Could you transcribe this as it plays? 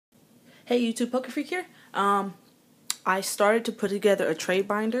Hey YouTube, PokeFreak here. I started to put together a trade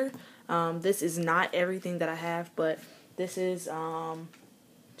binder. This is not everything that I have, but this is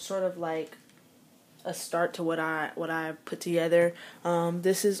sort of like a start to what I put together.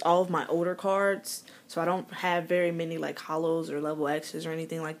 This is all of my older cards, so I don't have very many like holos or level X's or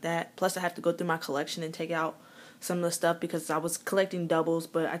anything like that. Plus, I have to go through my collection and take out some of the stuff because I was collecting doubles,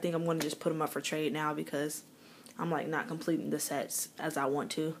 but I think I'm going to just put them up for trade now because I'm like not completing the sets as I want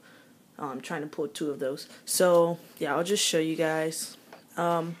to. Trying to pull two of those. So yeah, I'll just show you guys.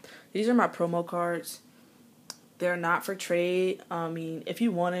 These are my promo cards. They're not for trade. I mean, if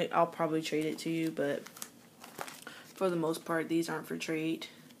you want it, I'll probably trade it to you, but for the most part, these aren't for trade.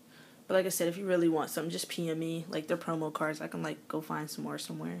 But like I said, if you really want something, just PM me. Like, they're promo cards. I can like go find some more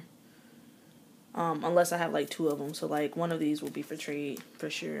somewhere. Unless I have like two of them. So like one of these will be for trade for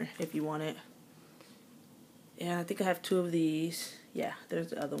sure if you want it. Yeah, I think I have two of these. Yeah,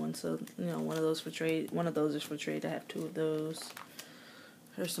 there's the other one. So, you know, one of those for trade. One of those is for trade. I have two of those.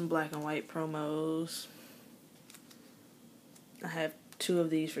 There's some black and white promos. I have two of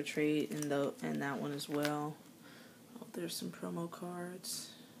these for trade and that one as well. Oh, there's some promo cards.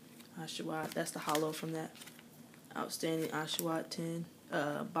 Oshawott. That's the holo from that outstanding Oshawott 10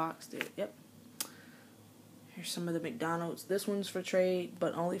 box there. Yep. Here's some of the McDonald's. This one's for trade,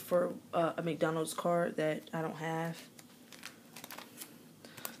 but only for a McDonald's card that I don't have.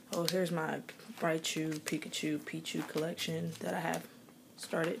 Oh, here's my Raichu, Pikachu, Pichu collection that I have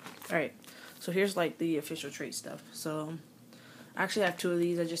started. Alright, so here's like the official trade stuff. So, I actually have two of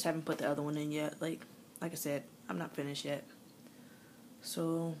these. I just haven't put the other one in yet. Like I said, I'm not finished yet.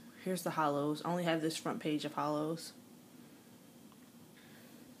 So, here's the holos. I only have this front page of holos.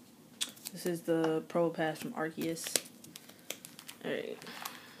 This is the Promo Pass from Arceus. Alright,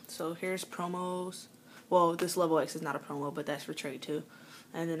 so here's promos. Well, this level X is not a promo, but that's for trade too.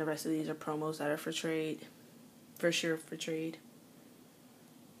 And then the rest of these are promos that are for trade. For sure for trade.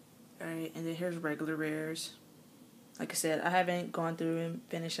 Alright, and then here's regular rares. Like I said, I haven't gone through and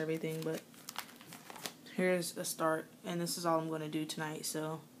finished everything, but here's a start. And this is all I'm going to do tonight,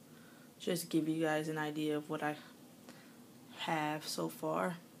 so just give you guys an idea of what I have so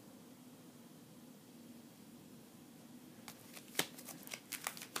far.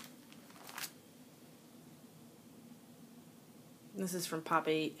 This is from Pop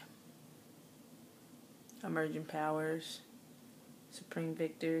 8. Emerging Powers. Supreme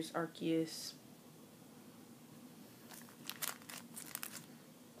Victors. Arceus.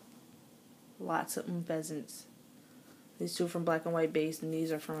 Lots of pheasants. These two from Black and White base, and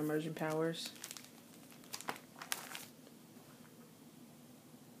these are from Emerging Powers.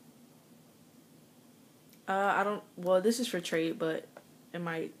 Well, this is for trade, but it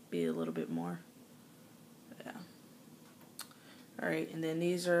might be a little bit more. Yeah. Alright, and then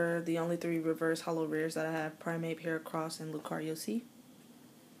these are the only three reverse holo rares that I have. Primeape, Heracross, and Lucario C.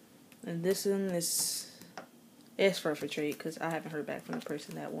 And this one is for trade, because I haven't heard back from the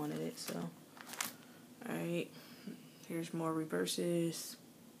person that wanted it, so. Alright, here's more reverses.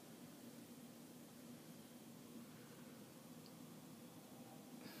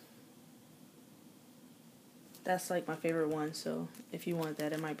 That's like my favorite one, so if you want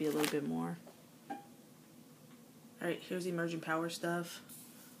that, it might be a little bit more. Alright, here's the Emerging Power stuff.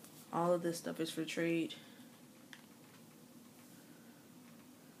 All of this stuff is for trade.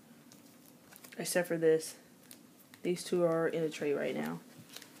 Except for this. These two are in a trade right now.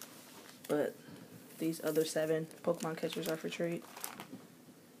 But these other 7 Pokemon catchers are for trade.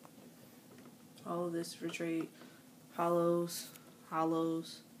 All of this is for trade. Holos.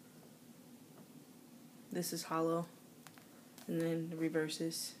 Holos. This is holo. And then the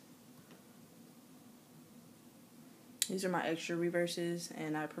reverses. These are my extra reverses,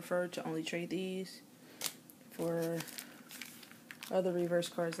 and I prefer to only trade these for other reverse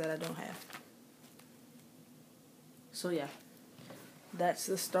cards that I don't have. So yeah, that's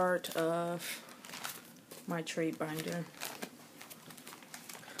the start of my trade binder.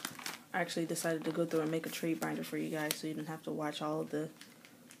 I actually decided to go through and make a trade binder for you guys, so you don't have to watch all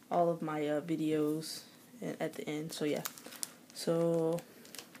of my videos at the end. So yeah, so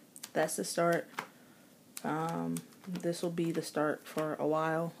that's the start. This will be the start for a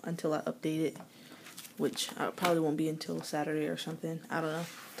while until I update it, which probably won't be until Saturday or something. I don't know,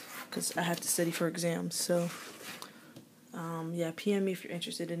 because I have to study for exams. So yeah, PM me if you're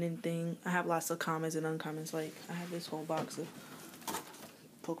interested in anything. I have lots of commons and uncommons. Like, I have this whole box of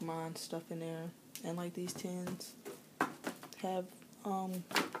Pokemon stuff in there, and like these tins have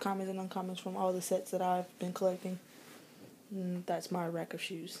commons and uncommons from all the sets that I've been collecting. And that's my rack of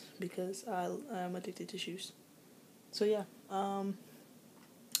shoes, because I'm addicted to shoes. So yeah,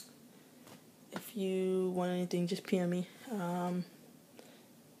 If you want anything, just PM me.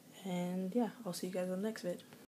 And yeah, I'll see you guys on the next vid.